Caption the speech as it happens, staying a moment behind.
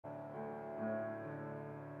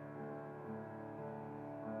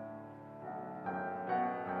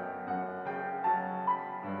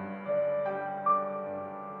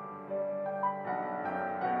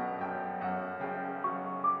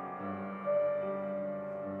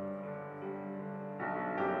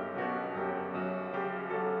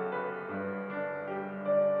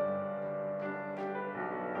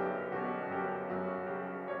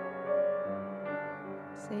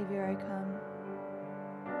Savior, I come.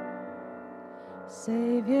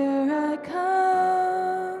 Savior, I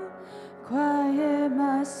come, quiet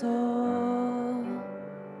my soul.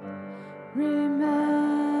 Remember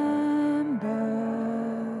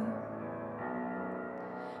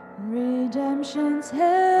redemption's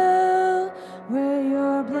hill, where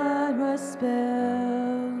your blood was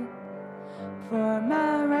spilled for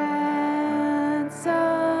my ransom.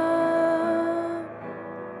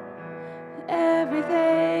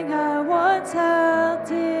 Everything I once held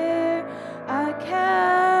dear, I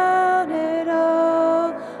count it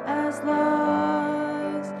all as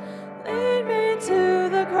lost. Lead me to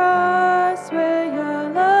the cross where your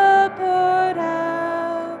love poured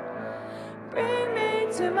out. Bring me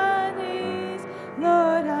to my knees,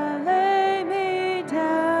 Lord, I lay me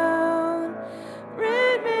down.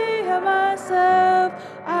 Rid me of myself,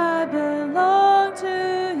 I belong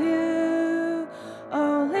to you.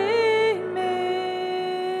 Oh, lead me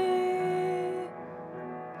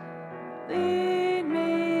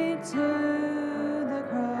to the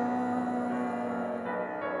cross.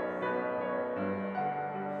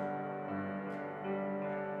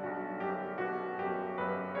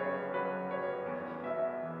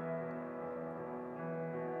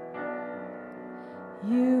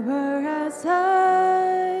 You were as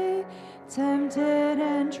I, tempted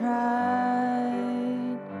and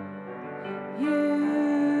tried,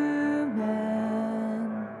 human.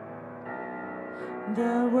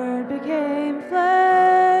 The Word became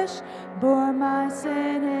flesh, bore my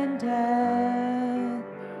sin and death.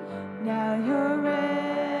 Now you're risen.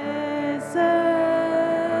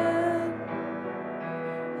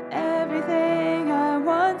 Everything I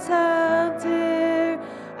once held dear,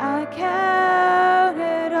 I count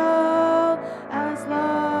it all as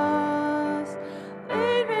lost.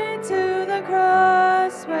 Lead me to the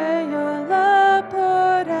cross where your love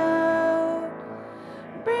poured out.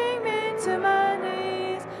 Bring me to my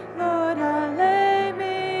knees, Lord, I lay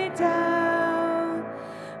me down.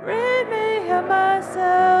 Rid me of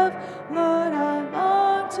myself, Lord, I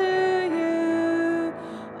long to you.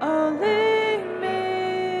 Oh, lead me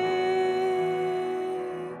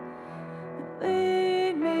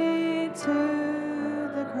to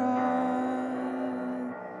the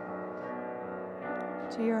cross.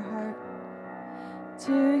 To your heart,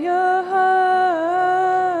 to your heart,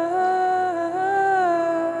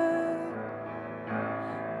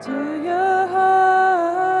 to your heart.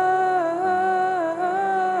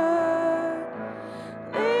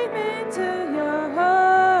 Lead me to your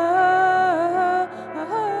heart.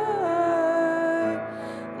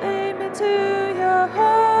 Lead me to your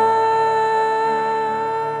heart.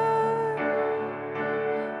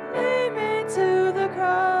 Lead me to the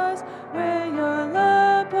cross where your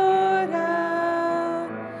love poured out.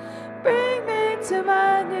 Bring me to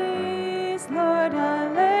my knees, Lord, I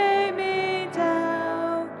lay me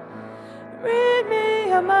down. Rid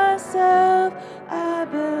me of myself, I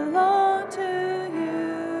belong to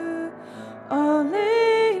you. Oh,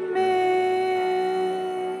 lead me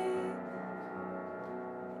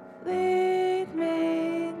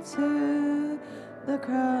to the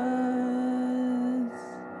cross.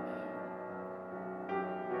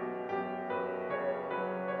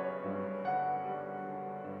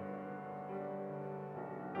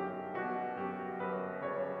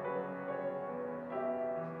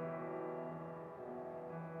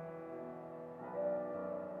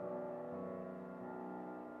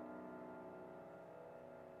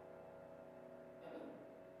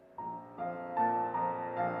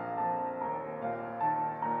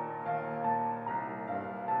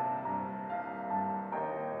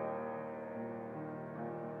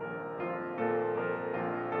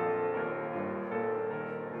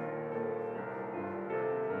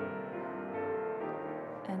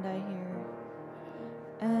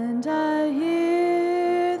 And I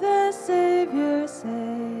hear the Savior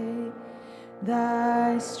say,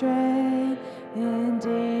 thy strength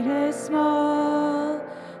indeed is small.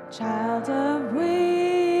 Child of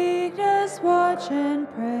weakness, watch and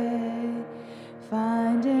pray.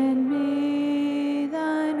 Find in me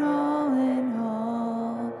thine all in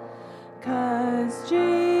all. 'Cause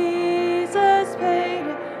Jesus paid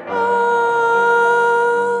it all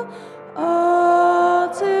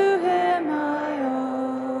to him I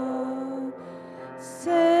owe.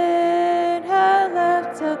 Sin had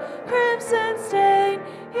left a crimson stain,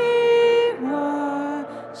 he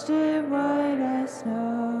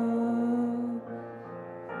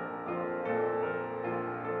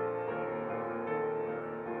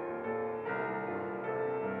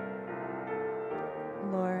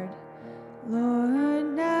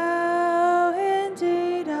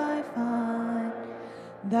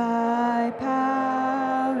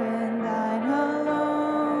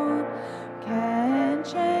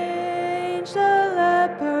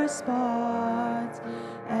spots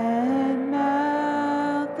and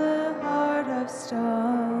melt the heart of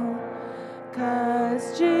stone.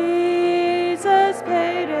 'Cause Jesus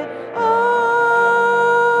paid it all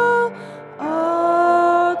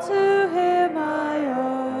to him I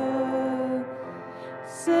owe.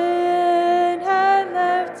 Sin had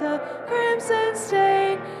left a crimson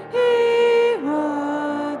stain, he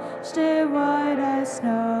washed it white as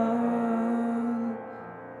snow.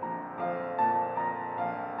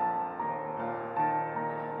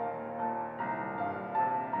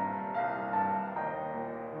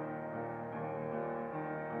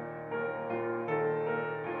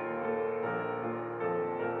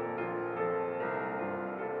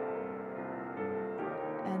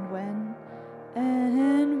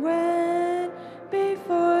 And when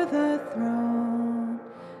before the throne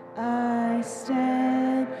I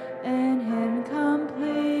stand in him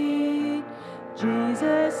complete,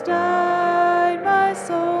 Jesus died my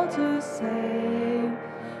soul to save,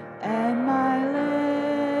 and my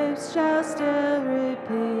lips shall still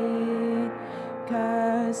repeat,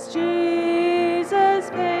 'cause Jesus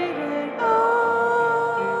paid it all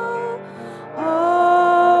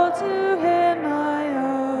to him I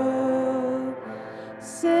owe.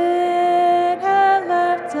 Sin had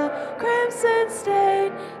left a crimson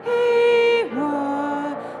stain, he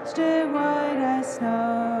washed it white as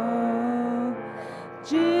snow.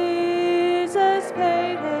 Jesus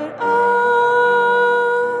paid it all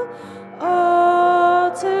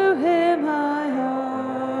to him I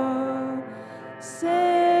owe.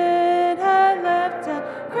 Sin had left a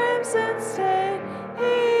crimson stain,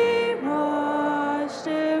 he washed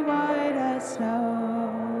it white as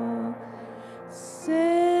snow.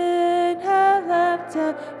 Sin had left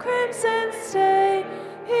a crimson stain,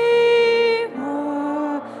 he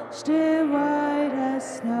washed it white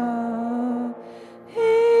as snow.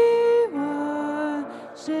 He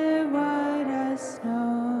washed it white as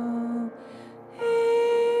snow.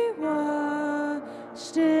 He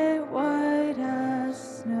washed it white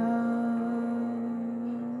as snow.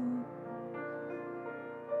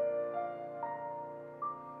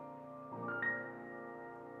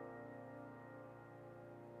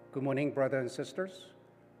 Good morning, brothers and sisters.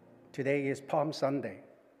 Today is Palm Sunday.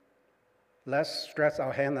 Let's stretch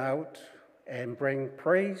our hand out and bring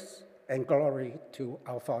praise and glory to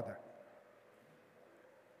our Father.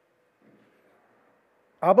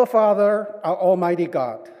 Abba, Father, our Almighty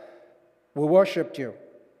God, we worship you.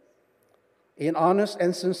 In honest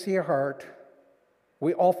and sincere heart,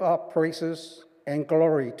 we offer up praises and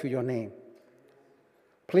glory to your name.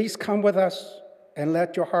 Please come with us and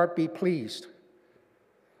let your heart be pleased.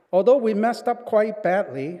 Although we messed up quite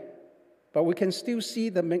badly, but we can still see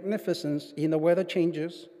the magnificence in the weather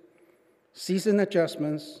changes, season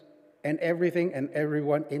adjustments, and everything and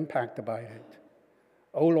everyone impacted by it.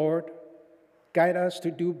 Oh Lord, guide us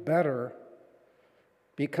to do better,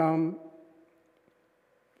 become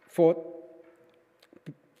for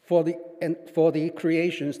the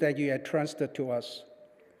creations that you had trusted to us.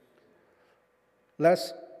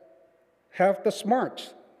 Let's have the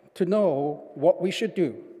smarts to know what we should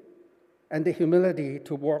do, and the humility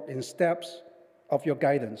to walk in steps of your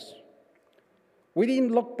guidance. We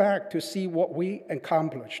didn't look back to see what we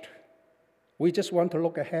accomplished. We just want to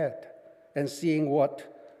look ahead and seeing what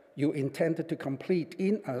you intended to complete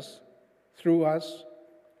in us, through us,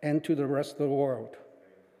 and to the rest of the world.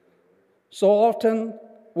 So often,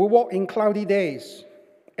 we walk in cloudy days.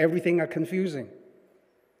 Everything is confusing.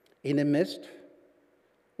 In the midst,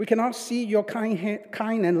 we cannot see your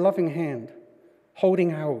kind and loving hand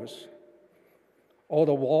holding ours. All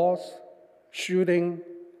the wars, shooting,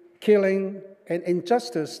 killing, and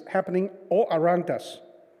injustice happening all around us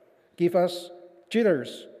give us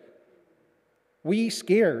jitters. We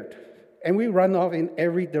scared, and we run off in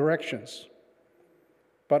every direction,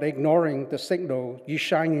 but ignoring the signal you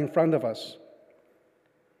shine in front of us.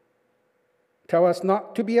 Tell us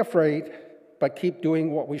not to be afraid, but keep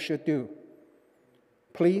doing what we should do.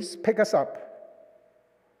 Please pick us up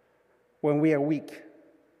when we are weak.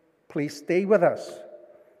 Please stay with us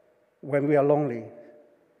when we are lonely.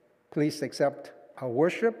 Please accept our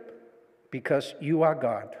worship because you are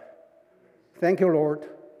God. Thank you, Lord.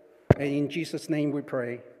 And in Jesus' name we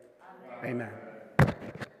pray. Amen.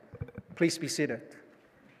 Please be seated.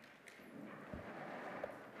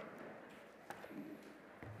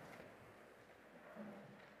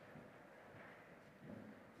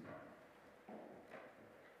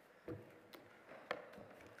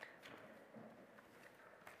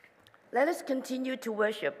 Let us continue to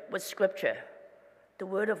worship with Scripture, the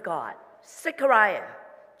Word of God. Zechariah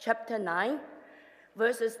chapter 9,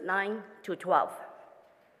 verses 9 to 12.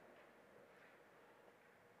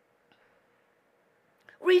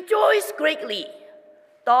 Rejoice greatly,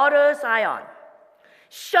 daughter Zion.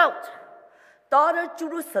 Shout, daughter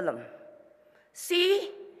Jerusalem.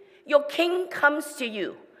 See, your king comes to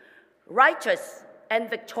you, righteous and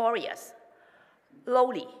victorious,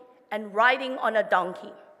 lowly and riding on a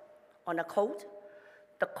donkey, on a colt,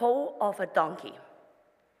 the colt of a donkey.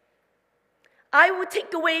 I will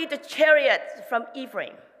take away the chariots from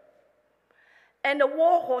Ephraim and the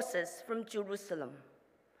war horses from Jerusalem,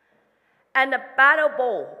 and the battle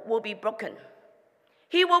bow will be broken.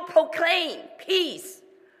 He will proclaim peace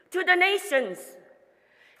to the nations.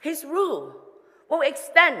 His rule will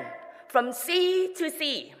extend from sea to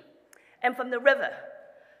sea and from the river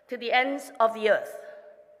to the ends of the earth.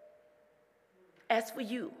 As for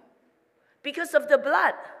you, because of the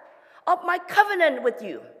blood of my covenant with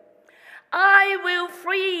you, I will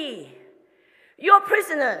free your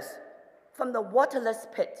prisoners from the waterless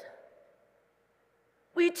pit.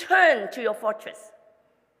 Return to your fortress,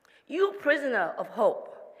 you prisoner of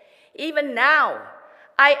hope. Even now,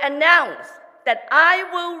 I announce that I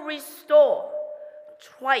will restore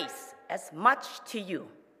twice as much to you.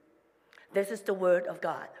 This is the word of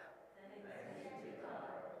God.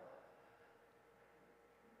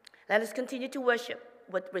 Let us continue to worship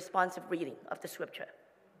with responsive reading of the scripture.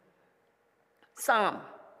 Psalm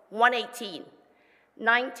 118,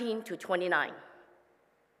 19 to 29.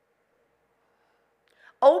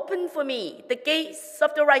 Open for me the gates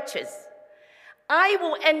of the righteous. I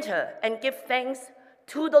will enter and give thanks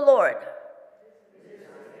to the Lord.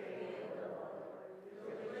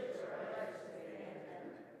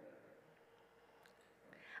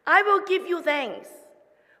 I will give you thanks,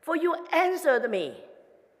 for you answered me.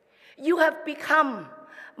 You have become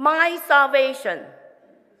my salvation.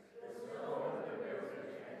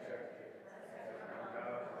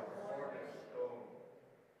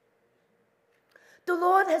 The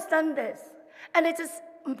Lord has done this, and it is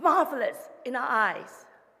marvelous in our eyes.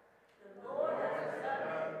 The Lord has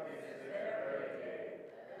done this very day.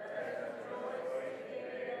 Let us rejoice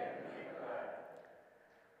and be glad.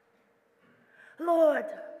 Lord,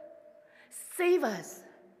 save us.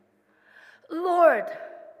 Lord,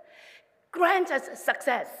 grant us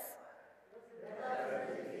success.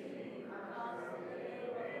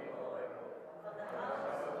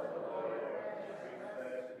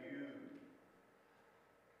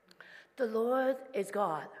 The Lord is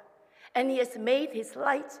God, and He has made His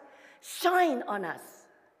light shine on us.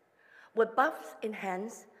 With buffs in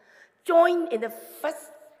hands, join in the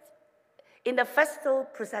festal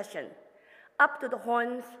procession up to the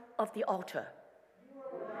horns of the altar.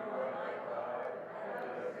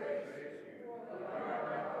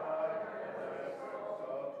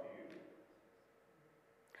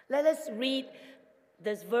 Let us read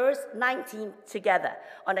this verse 19 together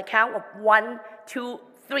on the count of 1, 2,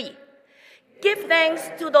 3. Give thanks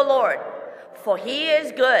to the Lord, for He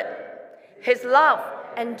is good. His love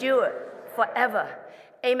endures forever.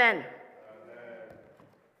 Amen.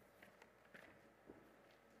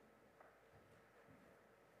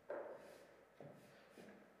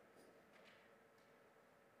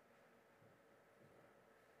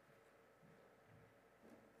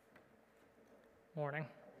 Morning.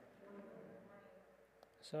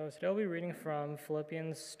 So today we'll be reading from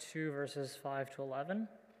Philippians 2, verses 5 to 11.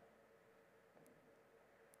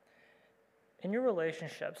 In your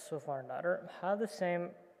relationships with one another, have the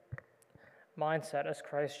same mindset as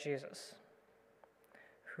Christ Jesus,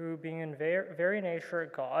 who, being in very nature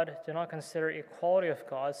God, did not consider equality with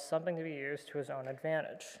God something to be used to his own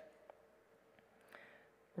advantage.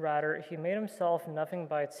 Rather, he made himself nothing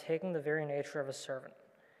by taking the very nature of a servant,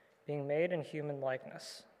 being made in human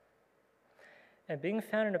likeness. And being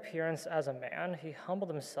found in appearance as a man, he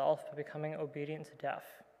humbled himself by becoming obedient to death,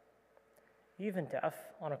 even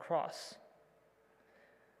death on a cross.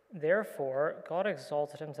 Therefore, God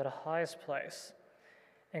exalted him to the highest place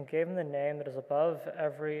and gave him the name that is above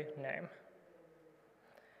every name,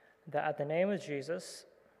 that at the name of Jesus,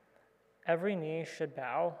 every knee should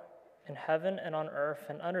bow in heaven and on earth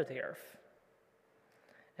and under the earth,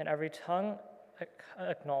 and every tongue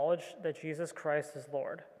acknowledge that Jesus Christ is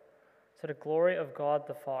Lord, to the glory of God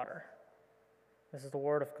the Father. This is the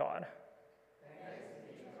word of God.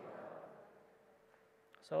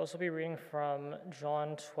 So I'll also be reading from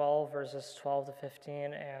John 12, verses 12 to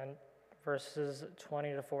 15, and verses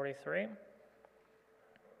 20 to 43.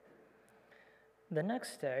 The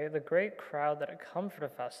next day, the great crowd that had come for the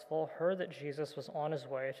festival heard that Jesus was on his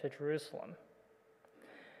way to Jerusalem.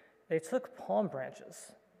 They took palm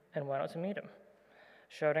branches and went out to meet him,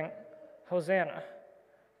 shouting, "Hosanna!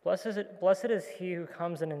 Blessed is he who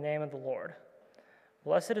comes in the name of the Lord.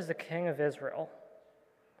 Blessed is the King of Israel."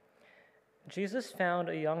 Jesus found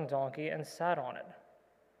a young donkey and sat on it,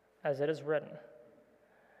 as it is written,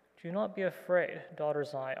 "Do not be afraid, daughter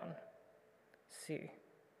Zion. See,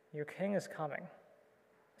 your king is coming,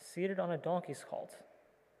 seated on a donkey's colt."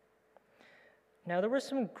 Now there were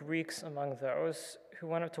some Greeks among those who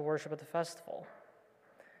went up to worship at the festival.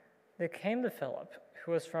 They came to Philip,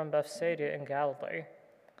 who was from Bethsaida in Galilee,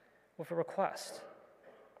 with a request.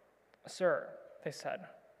 "Sir," they said,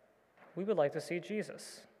 "we would like to see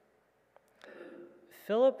Jesus."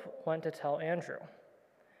 Philip went to tell Andrew.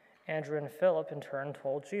 Andrew and Philip in turn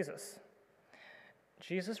told Jesus.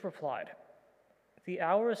 Jesus replied, "The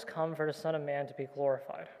hour has come for the Son of Man to be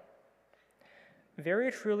glorified.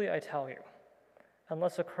 Very truly I tell you,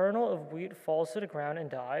 unless a kernel of wheat falls to the ground and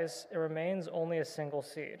dies, it remains only a single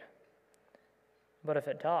seed. But if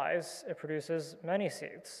it dies, it produces many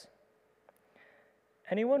seeds.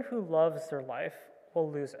 Anyone who loves their life will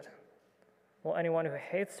lose it, while anyone who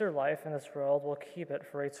hates their life in this world will keep it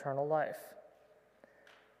for eternal life.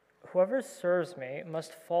 Whoever serves me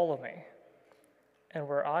must follow me, and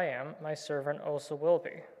where I am, my servant also will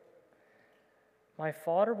be. My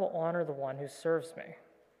Father will honor the one who serves me.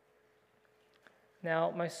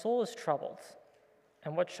 Now my soul is troubled,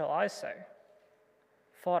 and what shall I say?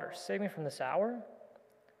 Father, save me from this hour?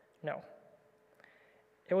 No.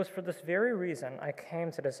 It was for this very reason I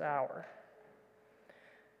came to this hour.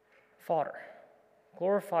 Father,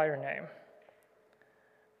 glorify your name."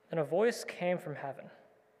 Then a voice came from heaven.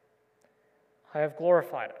 "I have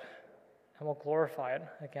glorified it, and will glorify it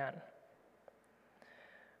again."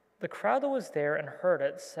 The crowd that was there and heard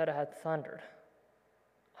it said it had thundered.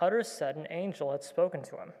 Others said an angel had spoken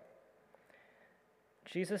to him.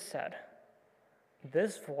 Jesus said,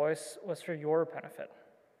 "This voice was for your benefit,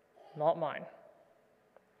 not mine.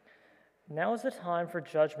 Now is the time for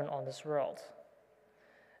judgment on this world.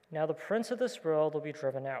 Now the prince of this world will be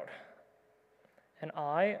driven out. And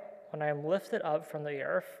I, when I am lifted up from the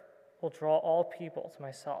earth, will draw all people to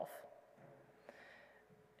myself."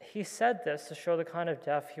 He said this to show the kind of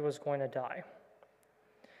death he was going to die.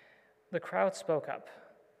 The crowd spoke up.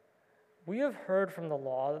 "We have heard from the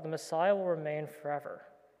law that the Messiah will remain forever.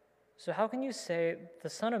 So how can you say the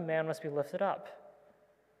Son of Man must be lifted up?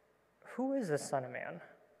 Who is this Son of Man?"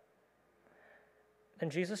 Then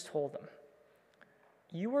Jesus told them,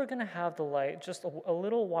 "You are going to have the light just a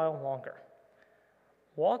little while longer.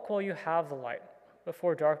 Walk while you have the light,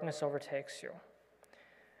 before darkness overtakes you.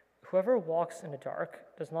 Whoever walks in the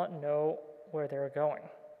dark does not know where they are going.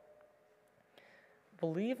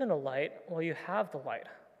 Believe in the light while you have the light,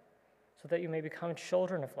 so that you may become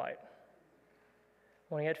children of light."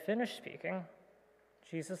 When he had finished speaking,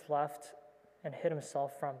 Jesus left and hid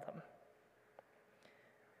himself from them.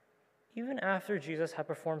 Even after Jesus had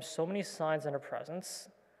performed so many signs in their presence,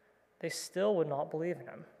 they still would not believe in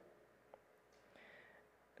him.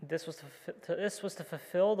 This was to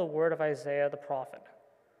fulfill the word of Isaiah the prophet.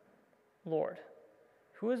 "Lord,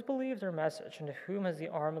 who has believed our message, and to whom has the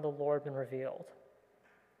arm of the Lord been revealed?"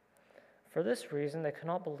 For this reason they could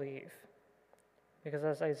not believe, because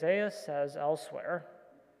as Isaiah says elsewhere,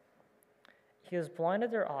 "He has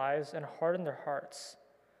blinded their eyes and hardened their hearts,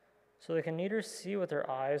 so they can neither see with their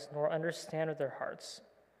eyes nor understand with their hearts,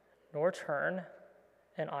 nor turn,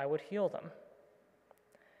 and I would heal them."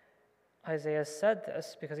 Isaiah said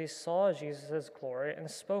this because he saw Jesus' glory and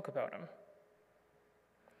spoke about him.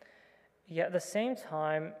 Yet at the same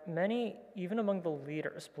time, many, even among the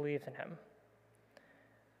leaders, believed in him.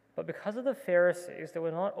 But because of the Pharisees, they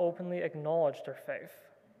would not openly acknowledge their faith,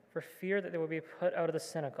 for fear that they would be put out of the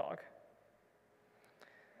synagogue.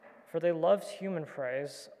 For they loved human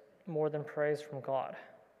praise more than praise from God.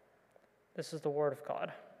 This is the word of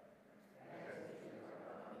God.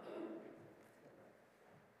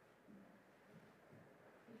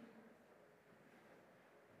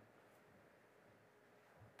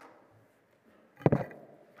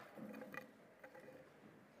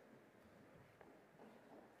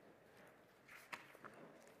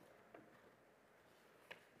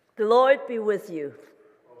 The Lord be with you.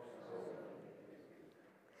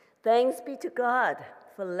 Thanks be to God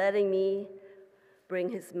for letting me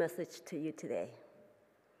bring his message to you today.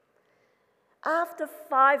 After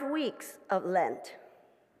 5 weeks of Lent,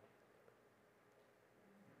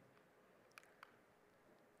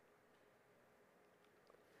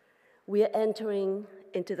 we are entering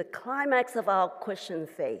into the climax of our Christian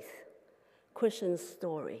faith, Christian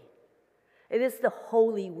story. It is the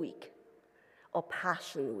Holy Week, or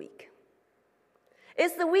Passion Week.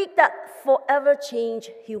 It's the week that forever changed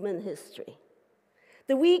human history.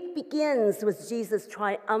 The week begins with Jesus'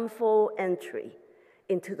 triumphal entry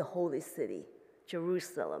into the holy city,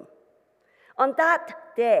 Jerusalem. On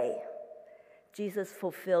that day, Jesus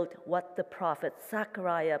fulfilled what the prophet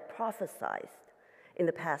Zechariah prophesied in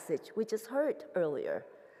the passage we just heard earlier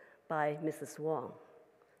by Mrs. Wong.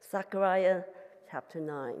 Zechariah chapter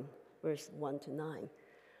 9, verse 1 to 9.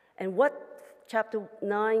 And what chapter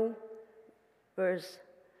 9, verse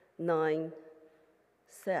 9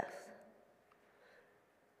 says?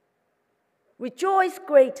 Rejoice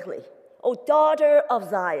greatly, O daughter of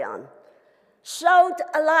Zion. Shout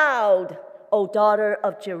aloud, O daughter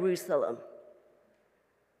of Jerusalem.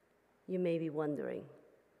 You may be wondering,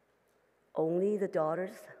 only the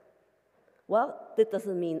daughters? Well, that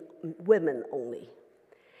doesn't mean women only.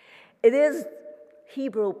 It is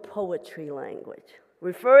Hebrew poetry language,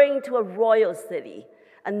 referring to a royal city,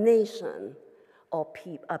 a nation, or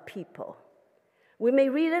a people. We may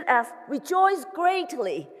read it as, rejoice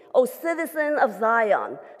greatly, O citizen of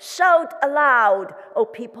Zion. Shout aloud, O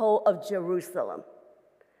people of Jerusalem.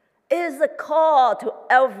 It is a call to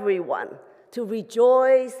everyone to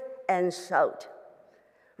rejoice and shout.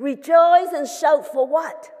 Rejoice and shout for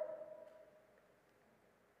what?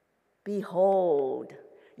 Behold,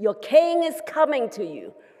 your king is coming to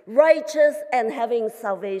you. Righteous and having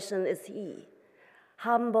salvation is he.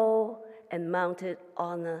 Humble and mounted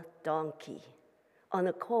on a donkey. On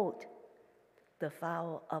a colt, the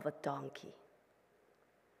foal of a donkey.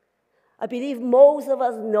 I believe most of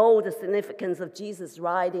us know the significance of Jesus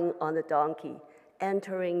riding on a donkey,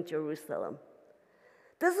 entering Jerusalem.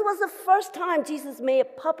 This was the first time Jesus made a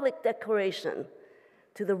public declaration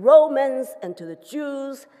to the Romans and to the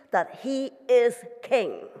Jews that he is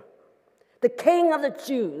king. The king of the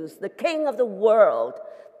Jews, the king of the world,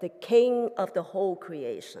 the king of the whole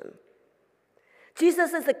creation.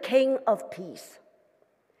 Jesus is the king of peace,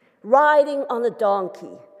 riding on a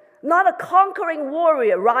donkey, not a conquering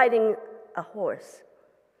warrior riding a horse.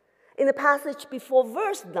 In the passage before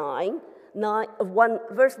verse 1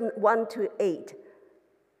 to 8,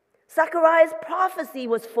 Zechariah's prophecy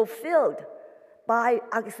was fulfilled by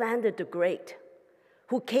Alexander the Great,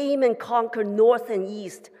 who came and conquered north and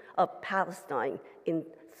east of Palestine in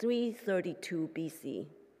 332 BC.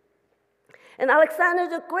 And Alexander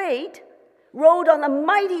the Great rode on a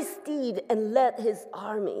mighty steed and led his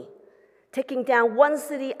army, taking down one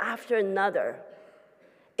city after another,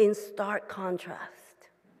 in stark contrast.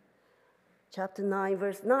 Chapter 9,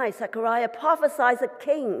 verse 9, Zechariah prophesies a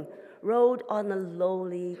king rode on a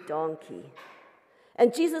lowly donkey.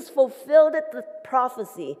 And Jesus fulfilled the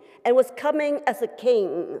prophecy and was coming as a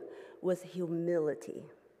king with humility.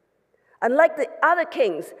 Unlike the other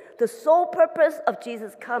kings, the sole purpose of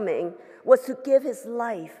Jesus' coming was to give his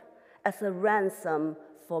life as a ransom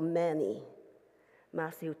for many.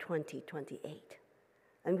 Matthew 20:28.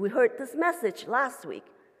 And we heard this message last week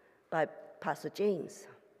by Pastor James.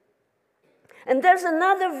 And there's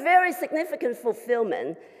another very significant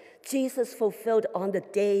fulfillment Jesus fulfilled on the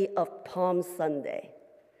day of Palm Sunday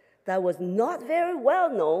that was not very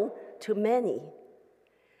well known to many.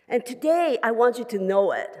 And today I want you to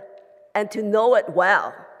know it, and to know it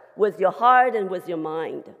well with your heart and with your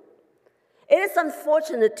mind. It is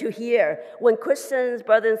unfortunate to hear when Christians,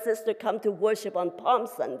 brothers and sisters, come to worship on Palm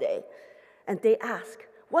Sunday, and they ask,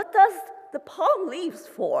 what does the palm leaves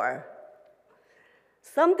for?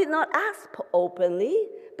 Some did not ask openly,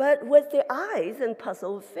 but with their eyes and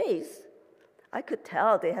puzzled face, I could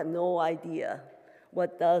tell they had no idea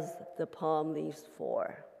what does the palm leaves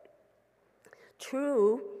for.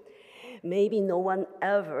 True, maybe no one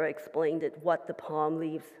ever explained it what the palm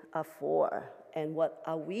leaves are for and what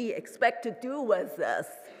are we expect to do with this.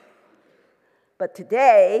 But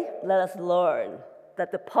today, let us learn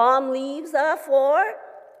that the palm leaves are for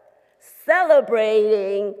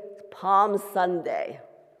celebrating Palm Sunday.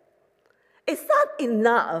 It's not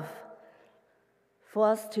enough for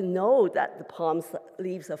us to know that the palm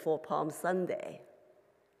leaves are for Palm Sunday.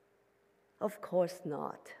 Of course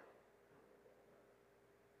not.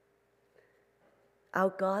 Our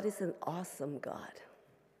God is an awesome God.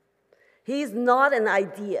 He is not an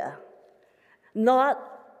idea, not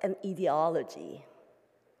an ideology,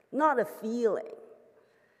 not a feeling,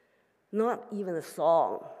 not even a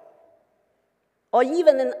song, or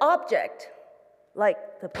even an object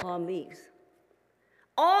like the palm leaves.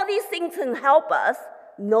 All these things can help us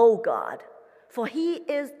know God, for he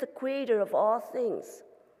is the creator of all things.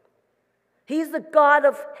 He's the God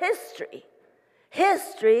of history.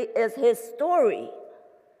 History is his story.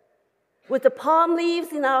 With the palm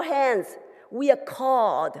leaves in our hands, we are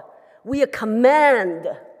called, we are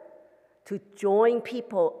commanded to join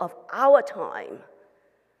people of our time,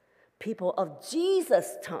 people of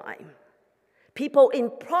Jesus' time, people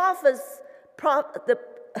in Prophet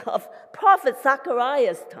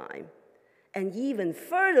Zechariah's time, And even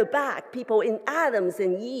further back, people in Adam's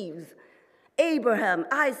and Eve's, Abraham,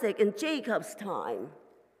 Isaac, and Jacob's time.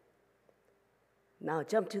 Now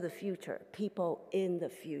jump to the future, people in the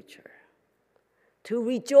future. To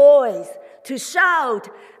rejoice, to shout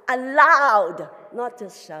aloud, not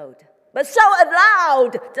just shout, but shout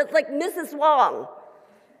aloud, just like Mrs. Wong.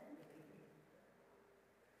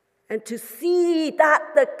 And to see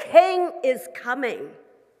that the King is coming.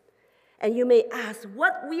 And you may ask,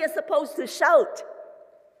 what we are supposed to shout?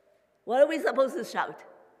 What are we supposed to shout?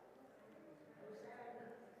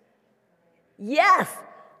 Yes,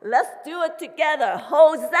 let's do it together.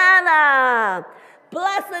 Hosanna!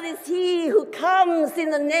 Blessed is he who comes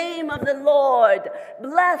in the name of the Lord.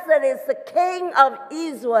 Blessed is the King of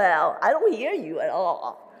Israel. I don't hear you at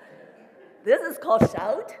all. This is called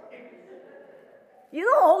shout. You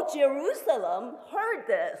know, whole Jerusalem heard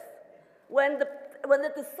this when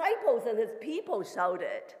the disciples and his people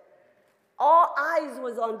shouted. All eyes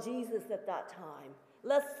was on Jesus at that time.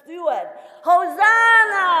 Let's do it.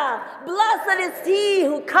 Hosanna! Blessed is he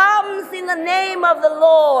who comes in the name of the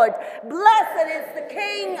Lord. Blessed is the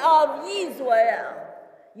King of Israel.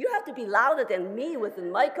 You have to be louder than me with the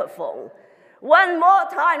microphone. One more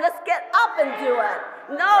time. Let's get up and do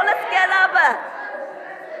it. No, let's get up.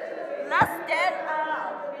 Let's get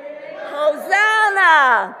up.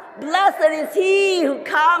 Hosanna! Blessed is he who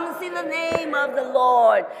comes in the name of the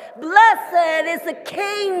Lord. Blessed is the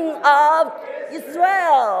King of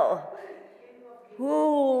Israel.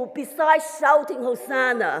 Who, besides shouting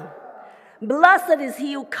Hosanna, blessed is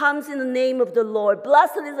he who comes in the name of the Lord.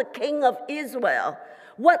 Blessed is the King of Israel.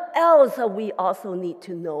 What else do we also need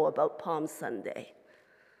to know about Palm Sunday?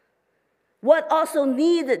 What also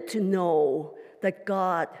needed to know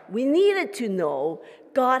we needed to know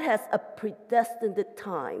God has a predestined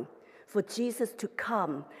time for Jesus to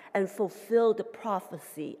come and fulfill the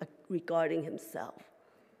prophecy regarding himself.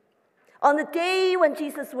 On the day when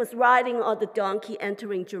Jesus was riding on the donkey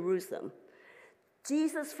entering Jerusalem,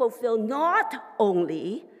 Jesus fulfilled not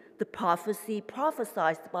only the prophecy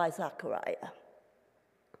prophesied by Zechariah,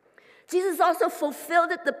 Jesus also fulfilled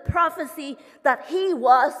the prophecy that he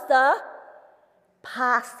was the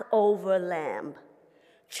Passover lamb,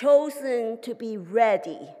 chosen to be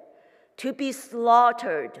ready, to be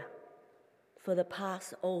slaughtered for the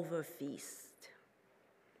Passover feast.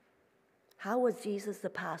 How was Jesus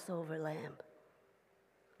the Passover lamb?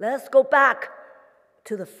 Let's go back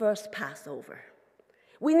to the first Passover.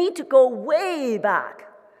 We need to go way back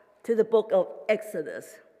to the book of Exodus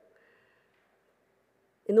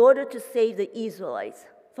in order to save the Israelites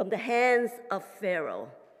from the hands of Pharaoh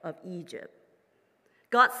of Egypt.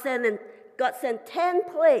 God sent 10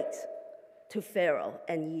 plagues to Pharaoh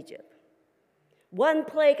and Egypt. One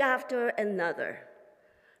plague after another.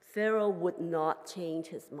 Pharaoh would not change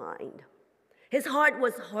his mind. His heart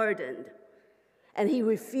was hardened, and he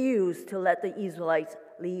refused to let the Israelites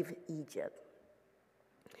leave Egypt.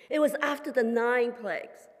 It was after the 9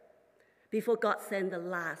 plagues before God sent the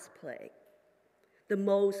last plague, the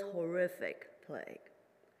most horrific plague.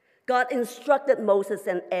 God instructed Moses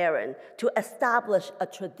and Aaron to establish a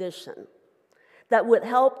tradition that would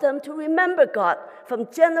help them to remember God from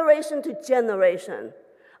generation to generation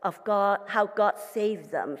of God, how God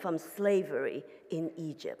saved them from slavery in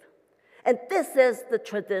Egypt. And this is the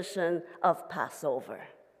tradition of Passover.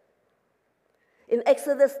 In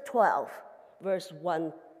Exodus 12, verse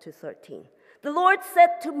 1 to 13, the Lord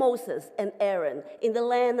said to Moses and Aaron in the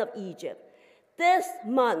land of Egypt, this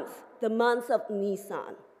month, the month of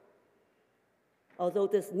Nisan, although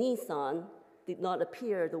this Nisan did not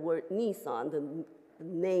appear, the word Nisan, the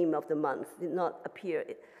name of the month, did not appear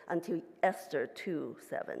until Esther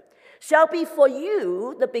 2:7, shall be for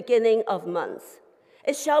you the beginning of months.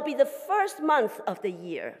 It shall be the first month of the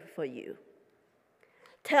year for you.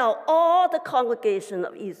 Tell all the congregation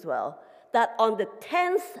of Israel that on the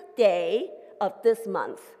 10th day of this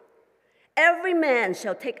month, every man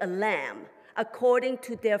shall take a lamb according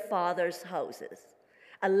to their father's houses,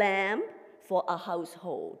 a lamb for a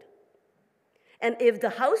household. And if the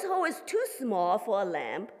household is too small for a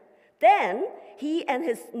lamb, then he and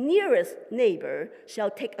his nearest neighbor shall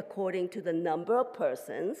take according to the number of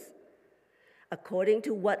persons, according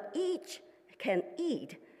to what each can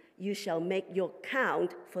eat, you shall make your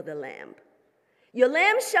count for the lamb. Your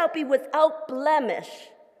lamb shall be without blemish,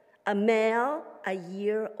 a male, a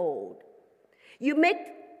year old. You may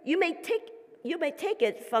take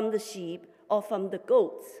it from the sheep or from the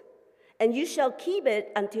goats, and you shall keep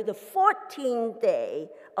it until the 14th day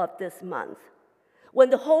of this month, when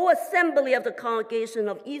the whole assembly of the congregation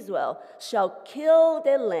of Israel shall kill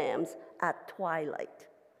their lambs at twilight.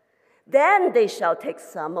 Then they shall take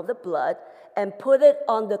some of the blood and put it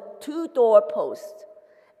on the 2 doorposts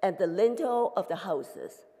and the lintel of the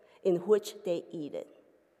houses in which they eat it.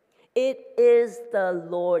 It is the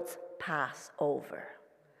Lord's Passover.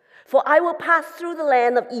 For I will pass through the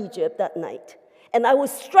land of Egypt that night, and I will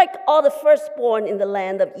strike all the firstborn in the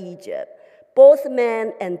land of Egypt, both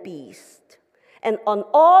man and beast. And on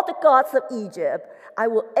all the gods of Egypt I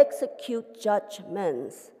will execute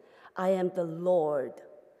judgments. I am the Lord.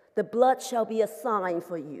 The blood shall be a sign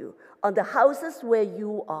for you on the houses where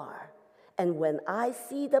you are. And when I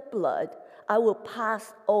see the blood, I will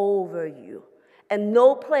pass over you, and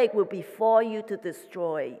no plague will befall you to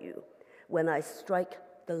destroy you when I strike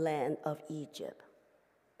the land of Egypt.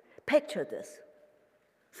 Picture this.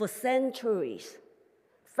 For centuries,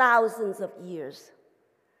 thousands of years,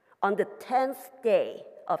 on the 10th day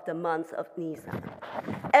of the month of Nisan,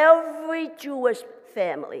 every Jewish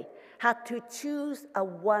family had to choose a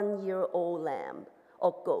 1-year-old lamb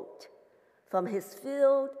or goat from his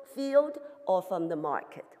field or from the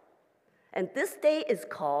market. And this day is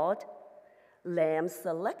called Lamb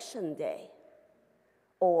Selection Day,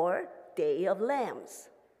 or Day of Lambs.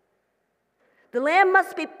 The lamb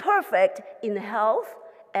must be perfect in health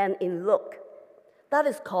and in look. That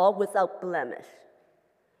is called without blemish,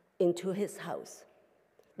 into his house.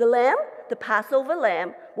 The lamb, the Passover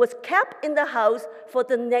lamb, was kept in the house for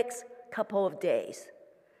the next couple of days,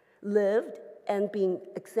 lived and being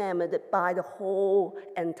examined by the whole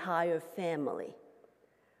entire family,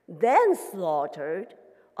 then slaughtered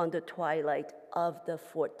on the twilight of the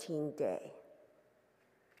 14th day.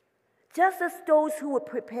 Just as those who were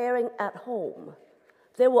preparing at home,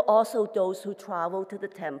 there were also those who traveled to the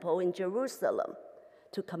temple in Jerusalem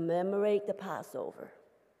to commemorate the Passover.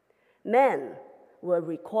 Men were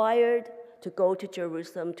required to go to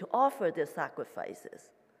Jerusalem to offer their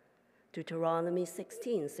sacrifices. Deuteronomy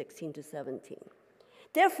 16:16-17.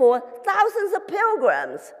 Therefore, thousands of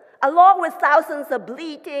pilgrims, along with thousands of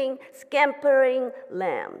bleating, scampering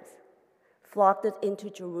lambs, flocked into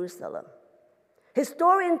Jerusalem.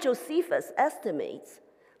 Historian Josephus estimates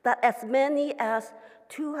that as many as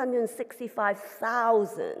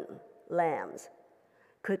 265,000 lambs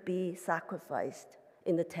could be sacrificed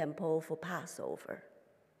in the temple for Passover.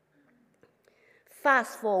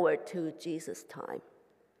 Fast forward to Jesus' time.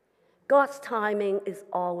 God's timing is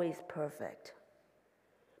always perfect.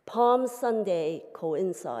 Palm Sunday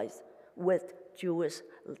coincides with Jewish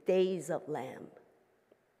Days of Lamb,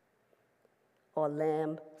 or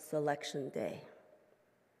Lamb Selection Day.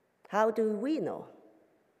 How do we know?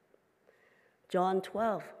 John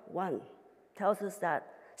 12:1 tells us that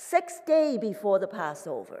 6 days before the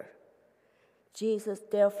Passover, Jesus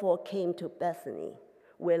therefore came to Bethany,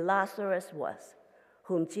 where Lazarus was,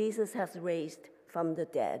 whom Jesus has raised from the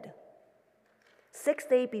dead. 6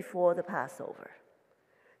 days before the Passover,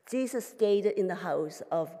 Jesus stayed in the house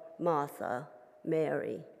of Martha,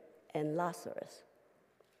 Mary, and Lazarus.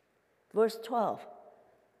 Verse 12,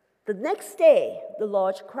 the next day, the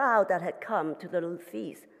large crowd that had come to the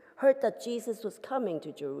feast heard that Jesus was coming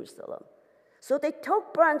to Jerusalem. So they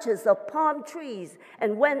took branches of palm trees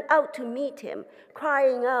and went out to meet him,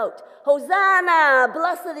 crying out, Hosanna!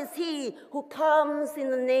 Blessed is he who comes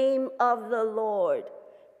in the name of the Lord.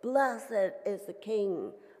 Blessed is the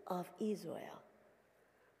King of Israel.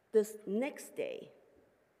 This next day,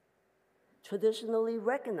 traditionally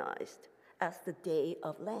recognized as the Day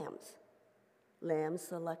of Lambs, Lamb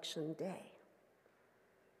Selection Day.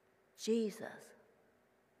 Jesus,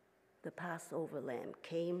 the Passover lamb,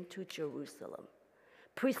 came to Jerusalem,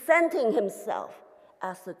 presenting himself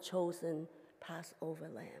as the chosen Passover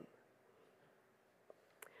lamb.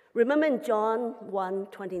 Remember in John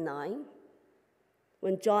 1:29,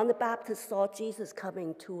 when John the Baptist saw Jesus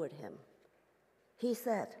coming toward him, he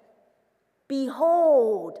said,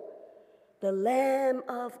 "Behold, the Lamb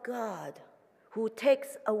of God who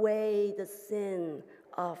takes away the sin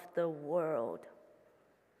of the world."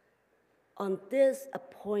 On this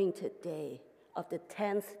appointed day of the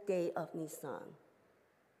 10th day of Nisan,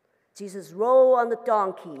 Jesus rode on the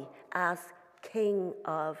donkey as King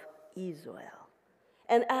of Israel,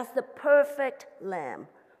 and as the perfect lamb,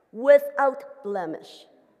 without blemish,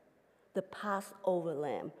 the Passover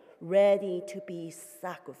lamb, ready to be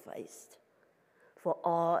sacrificed for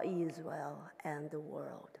all Israel and the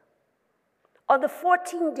world. On the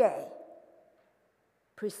 14th day,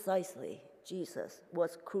 precisely, Jesus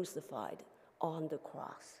was crucified on the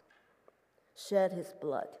cross, shed his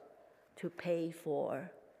blood to pay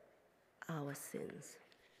for our sins.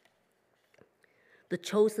 The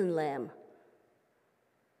chosen lamb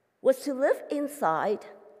was to live inside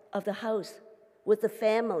of the house with the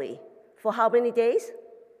family for how many days?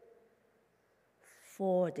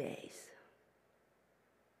 4 days.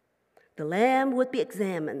 The lamb would be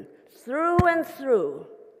examined through and through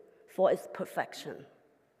for its perfection.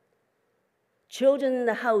 Children in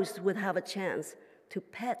the house would have a chance to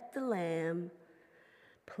pet the lamb,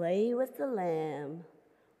 play with the lamb,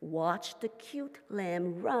 watch the cute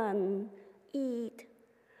lamb run, eat,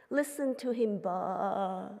 listen to him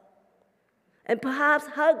bark, and perhaps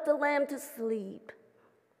hug the lamb to sleep.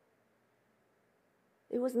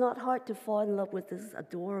 It was not hard to fall in love with this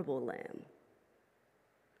adorable lamb.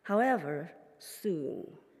 However, soon,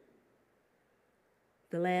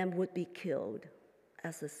 the lamb would be killed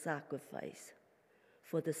as a sacrifice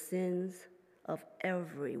for the sins of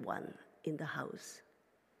everyone in the house.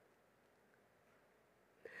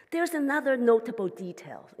 There's another notable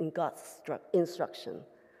detail in God's instruction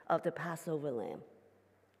of the Passover lamb.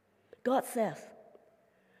 God says,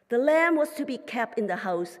 the lamb was to be kept in the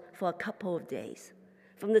house for a couple of days,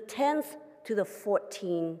 from the 10th to the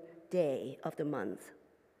 14th day of the month.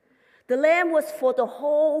 The lamb was for the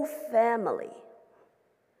whole family.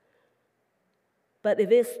 But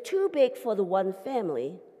if it's too big for the one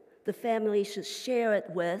family, the family should share it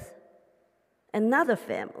with another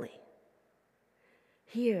family.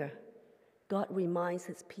 Here, God reminds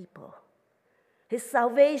his people, his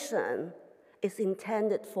salvation is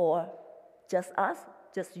intended for just us,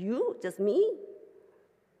 just you, just me.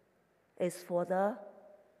 It's for the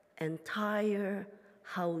entire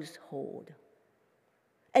household,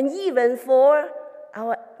 and even for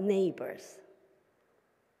our neighbors.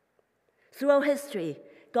 Throughout history,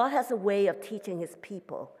 God has a way of teaching his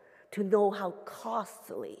people to know how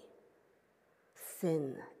costly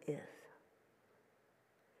sin is.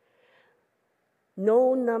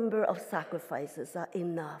 No number of sacrifices are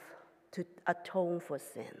enough to atone for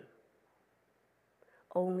sin.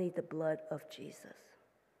 Only the blood of Jesus.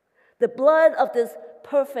 The blood of this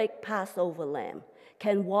perfect Passover lamb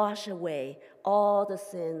can wash away all the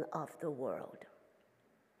sin of the world.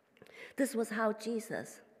 This was how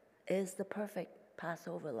Jesus is the perfect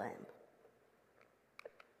Passover lamb.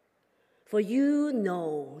 For you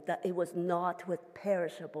know that it was not with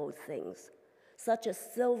perishable things, such as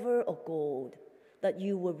silver or gold, that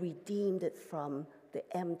you were redeemed it from the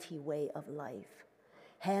empty way of life,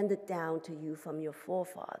 handed down to you from your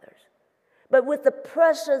forefathers, but with the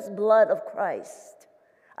precious blood of Christ,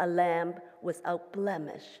 a lamb without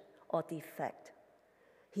blemish or defect.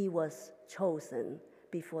 He was chosen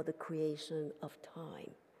before the creation of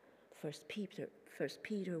time. 1 Peter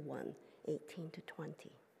 1, 18-20.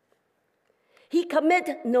 He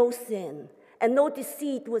committed no sin, and no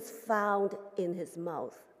deceit was found in his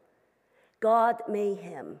mouth. God made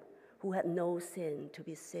him who had no sin to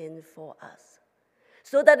be sin for us,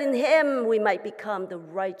 so that in him we might become the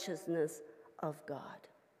righteousness of God.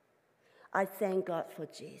 I thank God for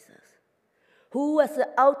Jesus, who as the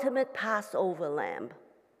ultimate Passover lamb,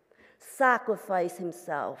 sacrificed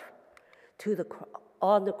himself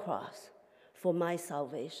on the cross for my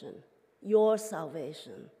salvation, your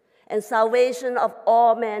salvation, and salvation of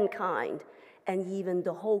all mankind, and even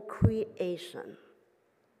the whole creation.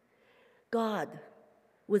 God,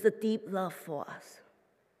 with a deep love for us,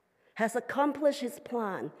 has accomplished his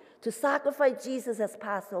plan to sacrifice Jesus as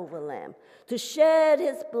Passover lamb, to shed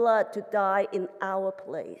his blood to die in our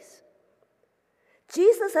place.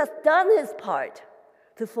 Jesus has done his part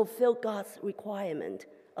to fulfill God's requirement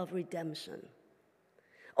of redemption.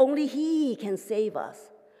 Only he can save us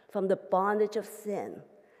from the bondage of sin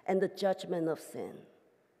and the judgment of sin.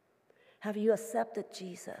 Have you accepted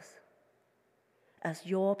Jesus as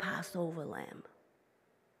your Passover lamb?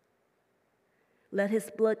 Let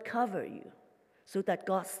his blood cover you so that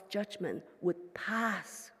God's judgment would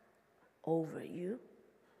pass over you.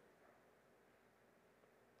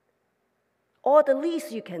 Or the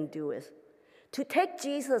least you can do is to take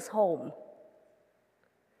Jesus home.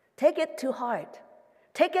 Take it to heart.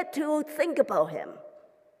 Take it to think about him.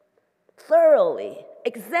 Thoroughly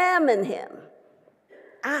examine him.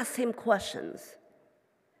 Ask him questions.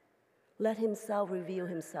 Let himself reveal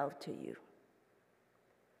himself to you.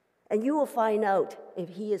 And you will find out if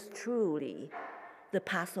he is truly the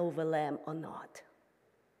Passover lamb or not.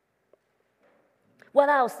 What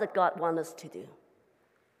else did God want us to do?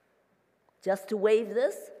 Just to wave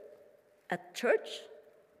this at church?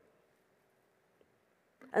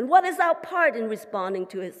 And what is our part in responding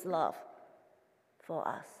to his love for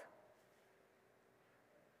us?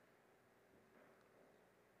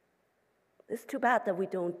 It's too bad that we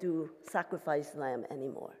don't do sacrifice lamb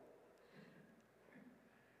anymore.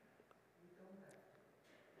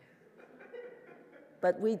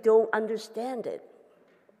 But we don't understand it.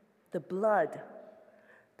 The blood,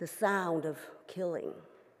 the sound of killing.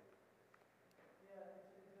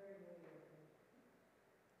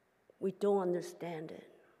 We don't understand it.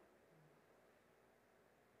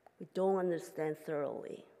 We don't understand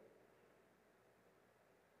thoroughly.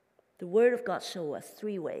 The Word of God shows us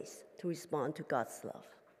 3 ways to respond to God's love.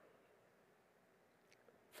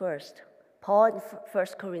 First, Paul in 1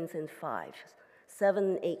 Corinthians 5, 7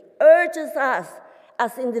 and 8 urges us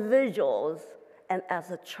as individuals and as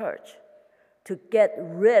a church to get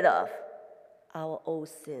rid of our old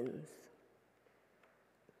sins.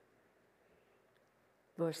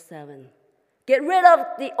 Verse 7, get rid of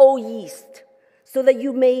the old yeast so that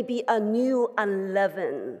you may be a new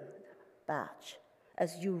unleavened batch,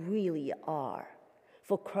 as you really are.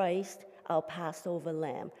 For Christ, our Passover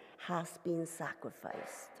lamb, has been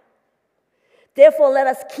sacrificed. Therefore, let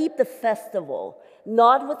us keep the festival,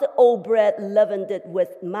 not with the old bread leavened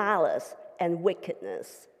with malice and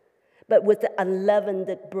wickedness, but with the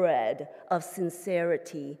unleavened bread of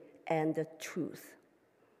sincerity and the truth.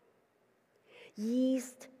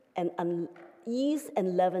 Yeast and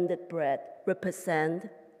leavened bread represent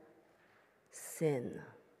sin.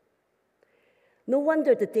 No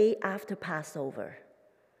wonder the day after Passover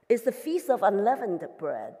is the Feast of Unleavened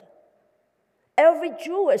Bread. Every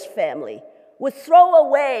Jewish family would throw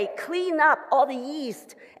away, clean up all the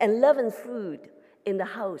yeast and leavened food in the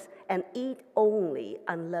house and eat only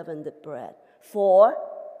unleavened bread for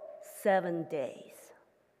 7 days.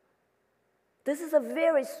 This is a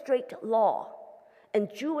very strict law,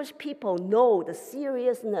 and Jewish people know the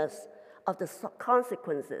seriousness of the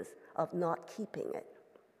consequences of not keeping it.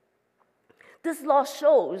 This law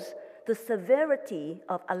shows the severity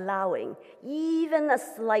of allowing even a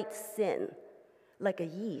slight sin, like a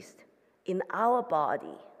yeast, in our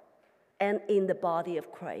body and in the body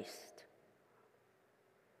of Christ.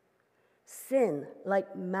 Sin,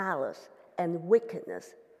 like malice and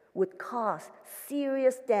wickedness, would cause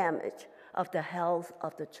serious damage of the health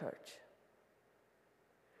of the church.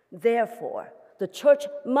 Therefore, the church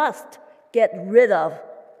must get rid of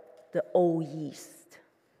the old yeast,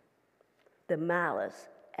 the malice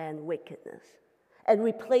and wickedness, and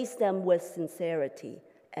replace them with sincerity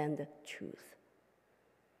and truth.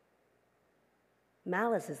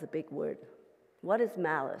 Malice is a big word. What is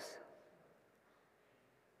malice?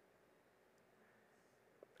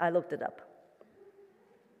 I looked it up.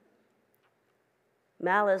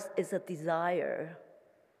 Malice is a desire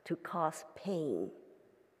to cause pain,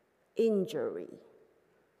 injury,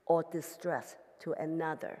 or distress to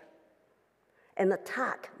another. An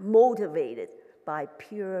attack motivated by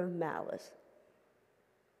pure malice.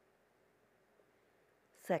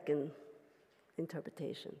 Second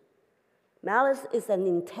interpretation. Malice is an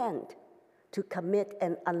intent to commit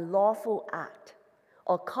an unlawful act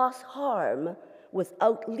or cause harm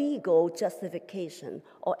without legal justification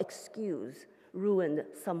or excuse, ruined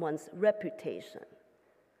someone's reputation,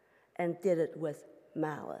 and did it with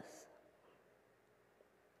malice.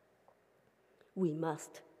 We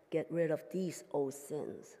must get rid of these old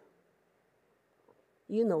sins.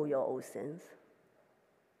 You know your old sins.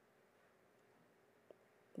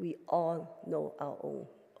 We all know our own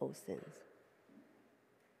old sins.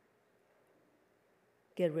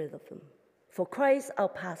 Get rid of them. For Christ, our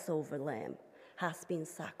Passover lamb, has been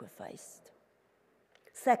sacrificed.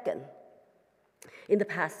 Second, in the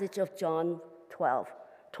passage of John 12,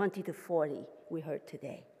 20 to 40, we heard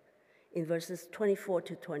today, in verses 24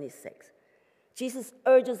 to 26, Jesus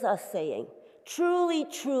urges us, saying, "Truly,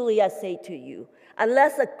 truly, I say to you,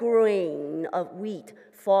 unless a grain of wheat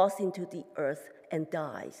falls into the earth and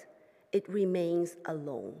dies, it remains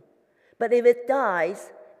alone. But if it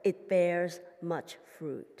dies, it bears much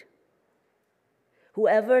fruit.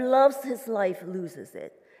 Whoever loves his life loses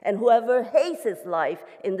it, and whoever hates his life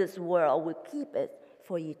in this world will keep it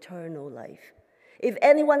for eternal life. If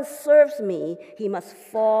anyone serves me, he must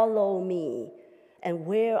follow me, and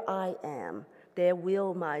where I am, there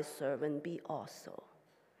will my servant be also.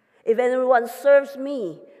 If anyone serves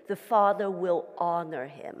me, the Father will honor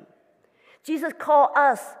him." Jesus called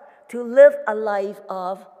us to live a life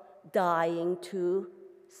of dying to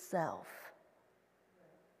self.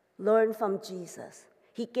 Learn from Jesus.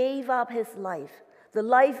 He gave up his life, the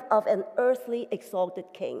life of an earthly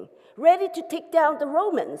exalted king, ready to take down the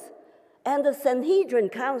Romans and the Sanhedrin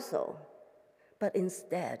council. But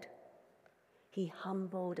instead, he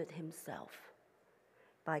humbled himself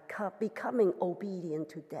by becoming obedient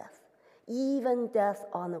to death, even death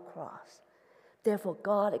on a cross. Therefore,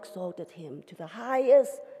 God exalted him to the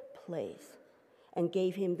highest place and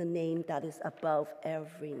gave him the name that is above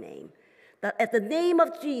every name, that at the name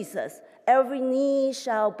of Jesus, every knee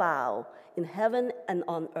shall bow in heaven and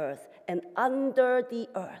on earth and under the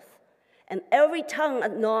earth, and every tongue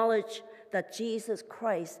acknowledge that Jesus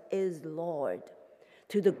Christ is Lord,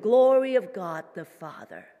 to the glory of God the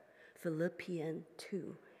Father. Philippians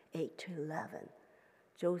 2, 8-11.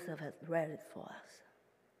 Joseph has read it for us.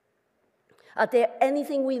 Are there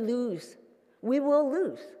anything we will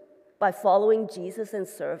lose by following Jesus and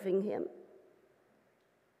serving him?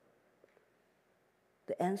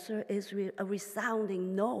 The answer is a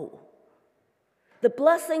resounding no. The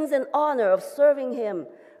blessings and honor of serving him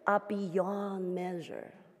are beyond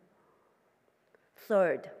measure.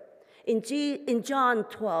 Third, in John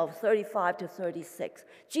 12, 35-36,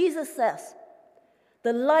 Jesus says,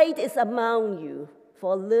 "The light is among you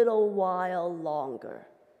for a little while longer.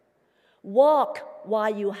 Walk while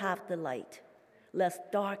you have the light,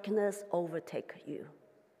 lest darkness overtake you.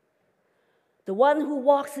 The one who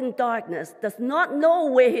walks in darkness does not know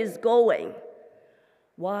where he's going.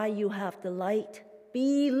 While you have the light,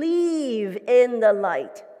 believe in the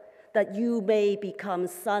light, that you may become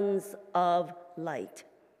sons of light."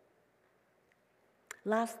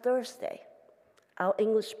 Last Thursday, our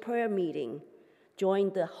English prayer meeting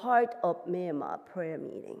joined the Heart of Myanmar prayer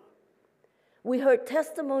meeting. We heard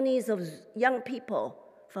testimonies of young people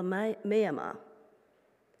from Myanmar,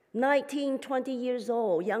 19, 20 years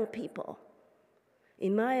old young people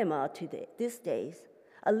in Myanmar today, these days,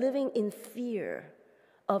 are living in fear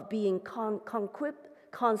of being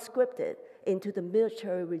conscripted into the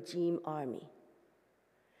military regime army.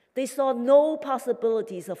 They saw no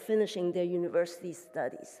possibilities of finishing their university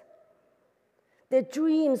studies. Their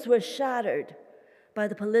dreams were shattered by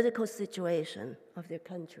the political situation of their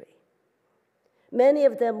country. Many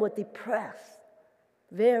of them were depressed,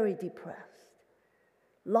 very depressed,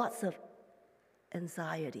 lots of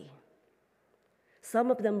anxiety.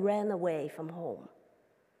 Some of them ran away from home,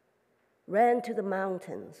 ran to the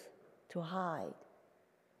mountains to hide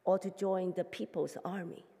or to join the People's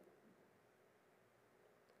Army.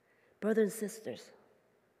 Brothers and sisters,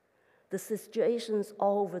 the situations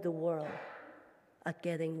all over the world are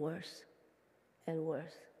getting worse and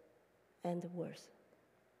worse and worse.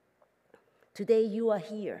 Today you are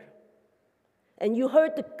here, and you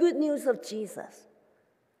heard the good news of Jesus.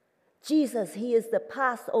 Jesus, he is the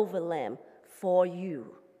Passover lamb for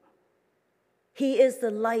you. He is the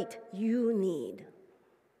light you need.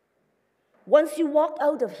 Once you walk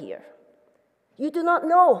out of here, you do not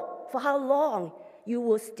know for how long you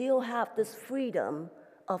will still have this freedom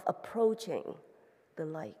of approaching the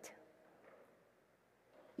light.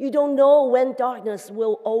 You don't know when darkness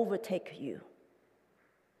will overtake you.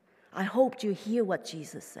 I hope you hear what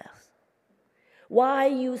Jesus says.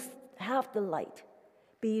 While you have the light,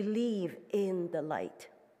 believe in the light,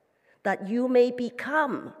 that you may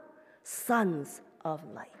become sons of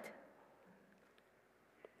light.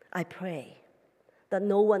 I pray that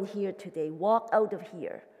no one here today walk out of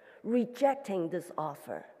here rejecting this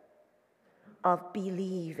offer of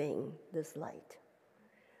believing this light,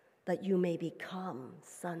 that you may become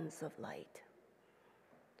sons of light.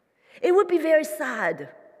 It would be very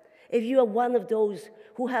sad if you are one of those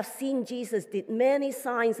who have seen Jesus did many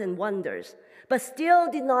signs and wonders, but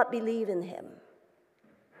still did not believe in him.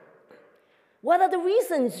 What are the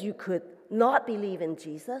reasons you could not believe in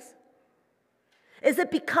Jesus? Is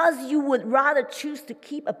it because you would rather choose to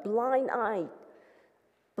keep a blind eye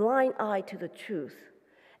to the truth,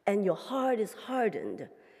 and your heart is hardened,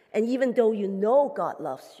 and even though you know God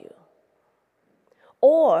loves you?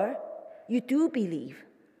 Or you do believe,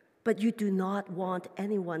 but you do not want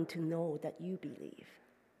anyone to know that you believe.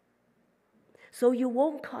 So you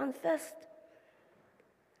won't confess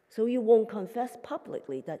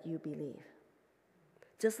publicly that you believe.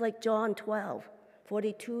 Just like John 12,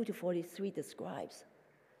 42-43 describes.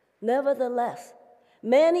 Nevertheless,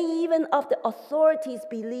 many even of the authorities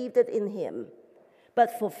believed in him,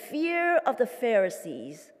 but for fear of the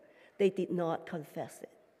Pharisees, they did not confess it,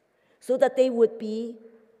 so they would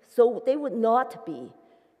not be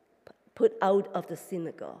put out of the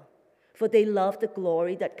synagogue, for they love the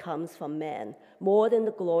glory that comes from man more than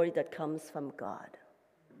the glory that comes from God.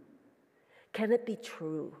 Can it be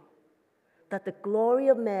true that the glory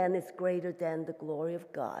of man is greater than the glory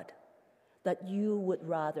of God, that you would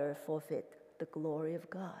rather forfeit the glory of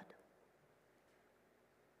God?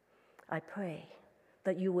 I pray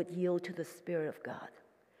that you would yield to the Spirit of God.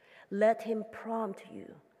 Let him prompt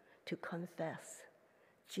you to confess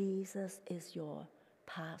Jesus is your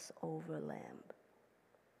Passover lamb,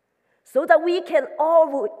 so that we can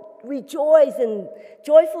all rejoice and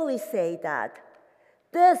joyfully say that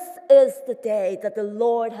this is the day that the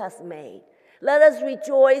Lord has made. Let us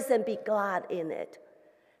rejoice and be glad in it.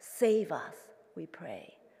 Save us, we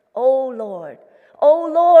pray. Oh Lord,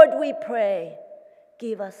 we pray,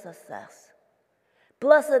 give us success.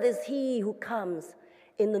 Blessed is he who comes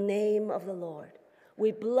in the name of the Lord.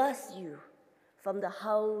 We bless you from the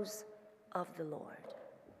house of the Lord.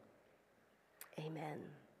 Amen.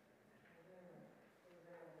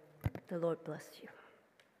 The Lord bless you.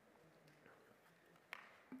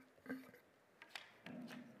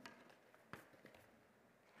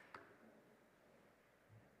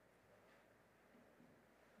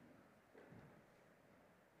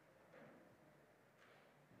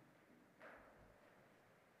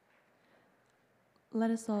 Let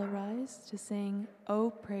us all rise to sing, "Oh,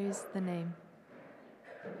 Praise the Name."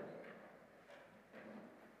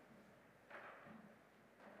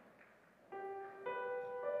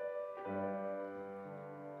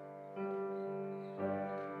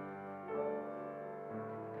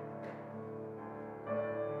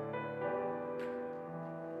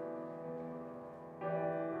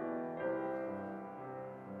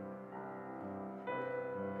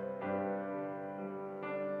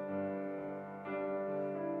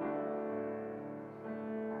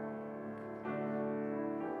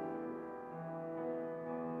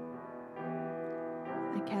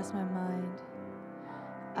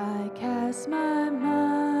 I cast my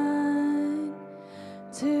mind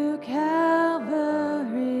to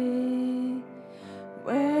Calvary,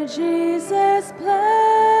 where Jesus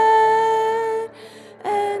bled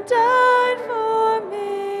and died for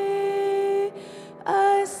me.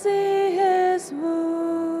 I see his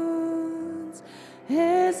wounds,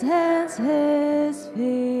 his hands, his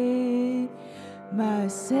feet, my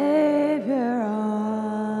Savior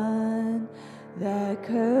on that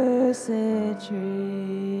cursed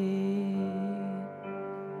tree.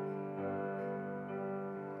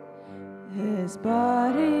 His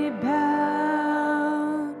body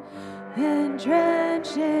bound and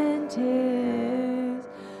drenched in tears,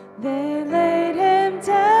 they laid him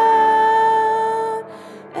down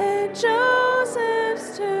in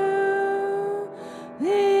Joseph's tomb,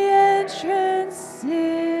 the entrance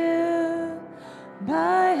sealed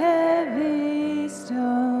by heavy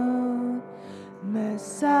stone.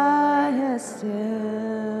 Messiah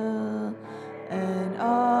still and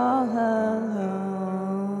all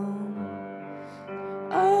alone.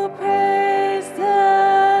 Oh, praise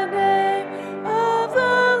the name of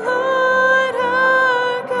the Lord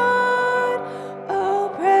our God. Oh,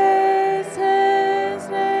 praise his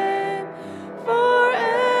name forevermore.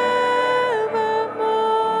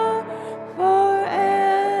 For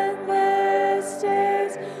endless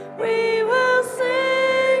days we will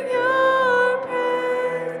sing your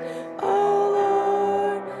praise, O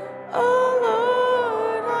Lord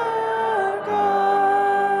our God.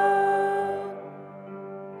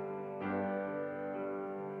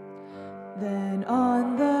 Then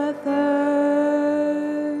on the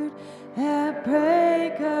third, at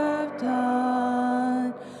break of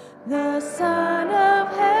dawn, the Son of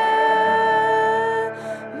Heaven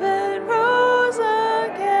rose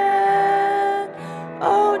again.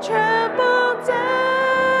 Oh, tremble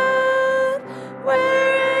death,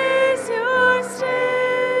 where is your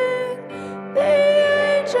sting? The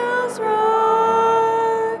angels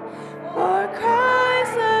roar, for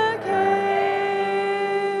Christ the King.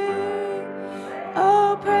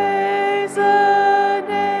 Oh, praise the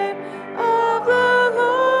name of the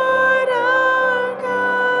Lord our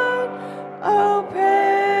God. Oh,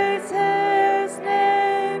 praise his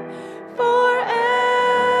name forevermore.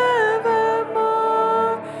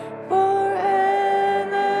 For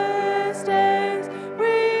endless days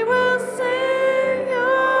we will sing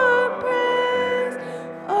your praise,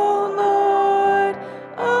 O Lord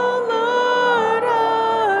our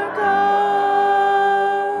God.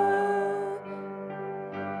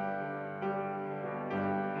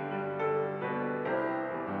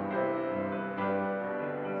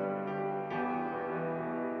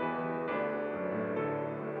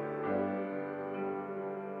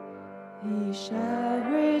 He shall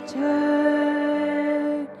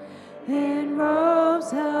return in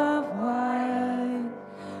robes of white.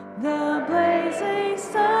 The blazing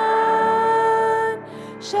sun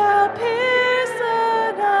shall pierce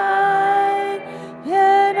the night,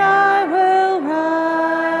 and I will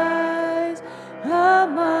rise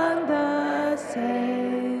among the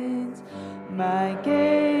saints. My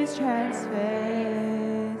gaze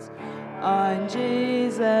transfixed on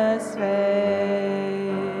Jesus'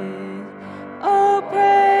 face. Oh,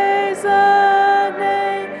 praise the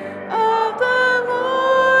name of the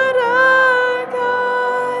Lord our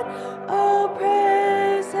God. Oh,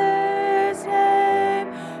 praise his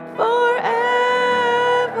name forevermore.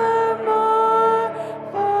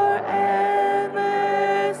 For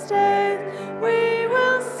endless days we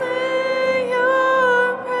will sing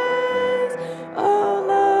your praise, O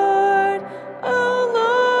Lord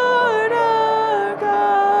our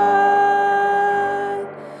God.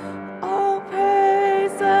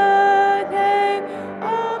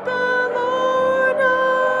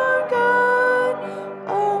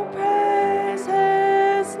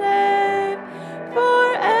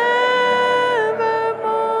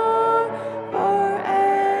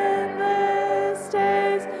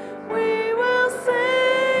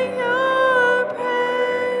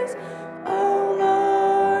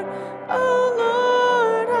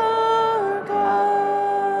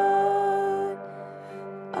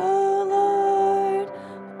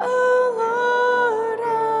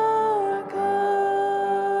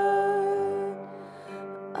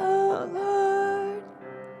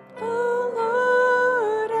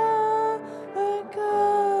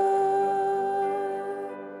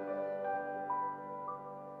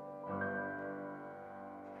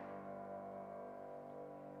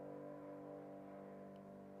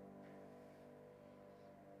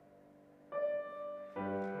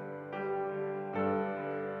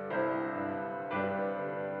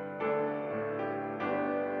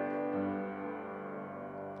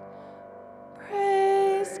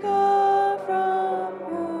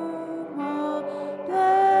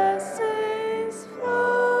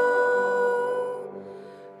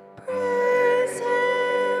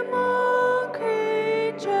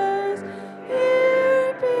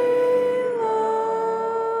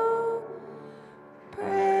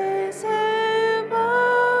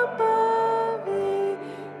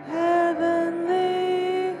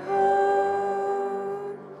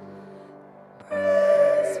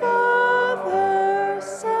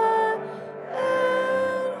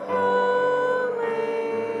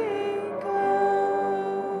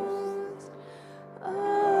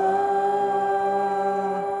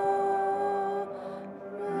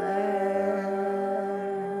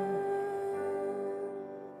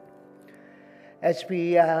 as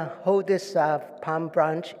we hold this palm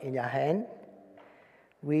branch in your hand,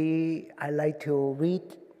 I like to read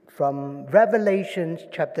from Revelation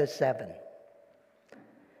chapter 7.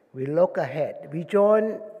 We look ahead. We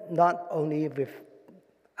join not only with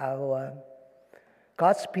our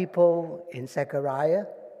God's people in Zechariah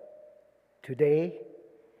today,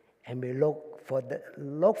 and we look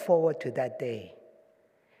forward to that day.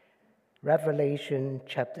 Revelation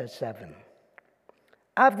chapter 7.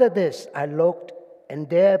 After this, I looked, and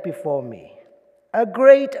there before me, a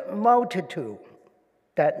great multitude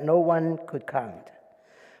that no one could count,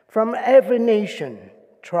 from every nation,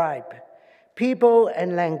 tribe, people,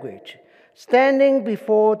 and language, standing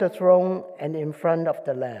before the throne and in front of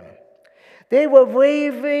the Lamb. They were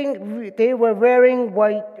wearing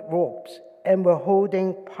white robes and were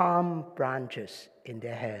holding palm branches in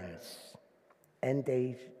their hands. And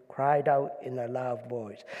they cried out in a loud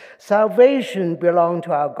voice, "Salvation belongs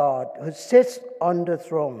to our God who sits on the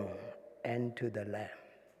throne and to the Lamb."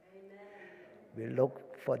 Amen. We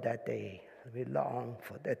look for that day. We long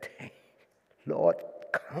for that day. Lord,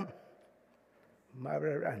 come.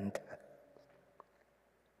 Maranatha.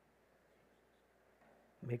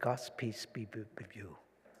 May God's peace be with you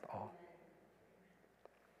all.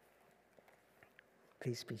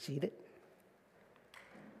 Please be seated.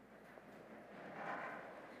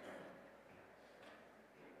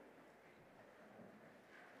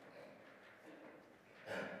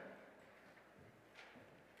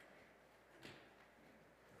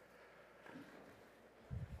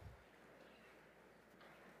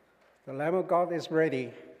 The Lamb of God is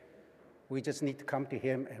ready. We just need to come to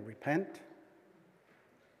him and repent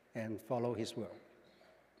and follow his will.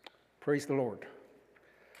 Praise the Lord.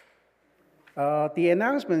 The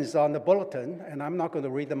announcement is on the bulletin, and I'm not going to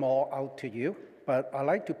read them all out to you, but I'd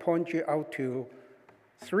like to point you out to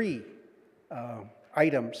 3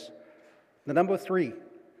 items. The number 3,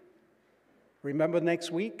 remember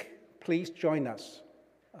next week, please join us.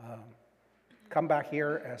 Come back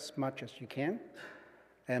here as much as you can,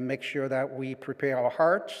 and make sure that we prepare our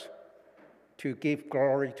hearts to give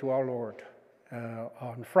glory to our Lord.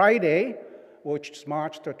 On Friday, which is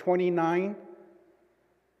March the 29th,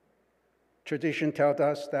 tradition tells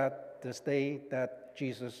us that this day that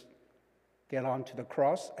Jesus get onto the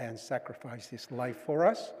cross and sacrificed his life for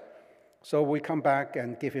us. So we come back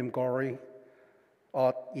and give him glory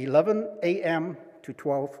at 11 a.m. to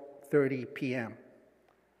 12:30 p.m.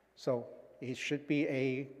 So it should be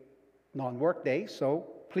a non-work day, so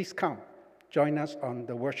please come. Join us on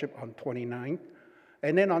the worship on 29th.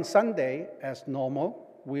 And then on Sunday, as normal,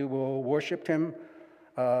 we will worship him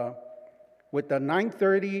with the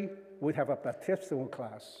 9:30. We have a baptismal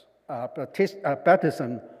class,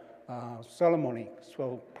 baptism ceremony.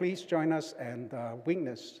 So please join us and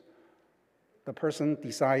witness the person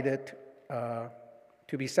decided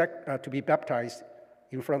to be baptized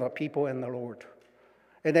in front of people and the Lord.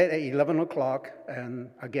 And then at 11 o'clock,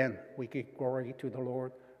 and again, we give glory to the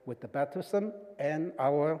Lord with the baptism and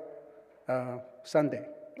our Sunday,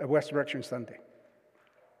 Resurrection Sunday.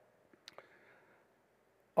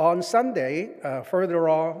 On Sunday, further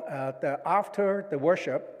on, after the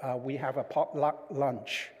worship, we have a potluck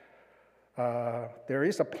lunch. There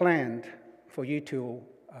is a plan for you to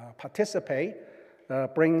participate.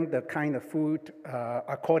 Bring the kind of food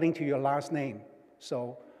according to your last name.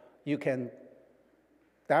 So you can,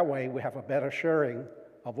 that way we have a better sharing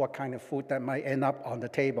of what kind of food that might end up on the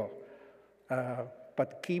table.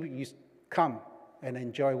 But you come and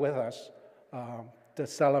enjoy with us the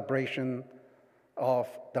celebration of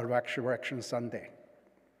the Resurrection Sunday.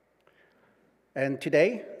 And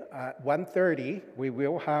today, at 1:30, we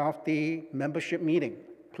will have the membership meeting.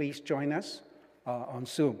 Please join us on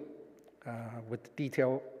Zoom with the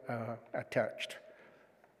detail attached.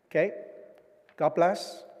 Okay? God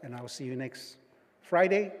bless, and I'll see you next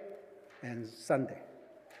Friday and Sunday.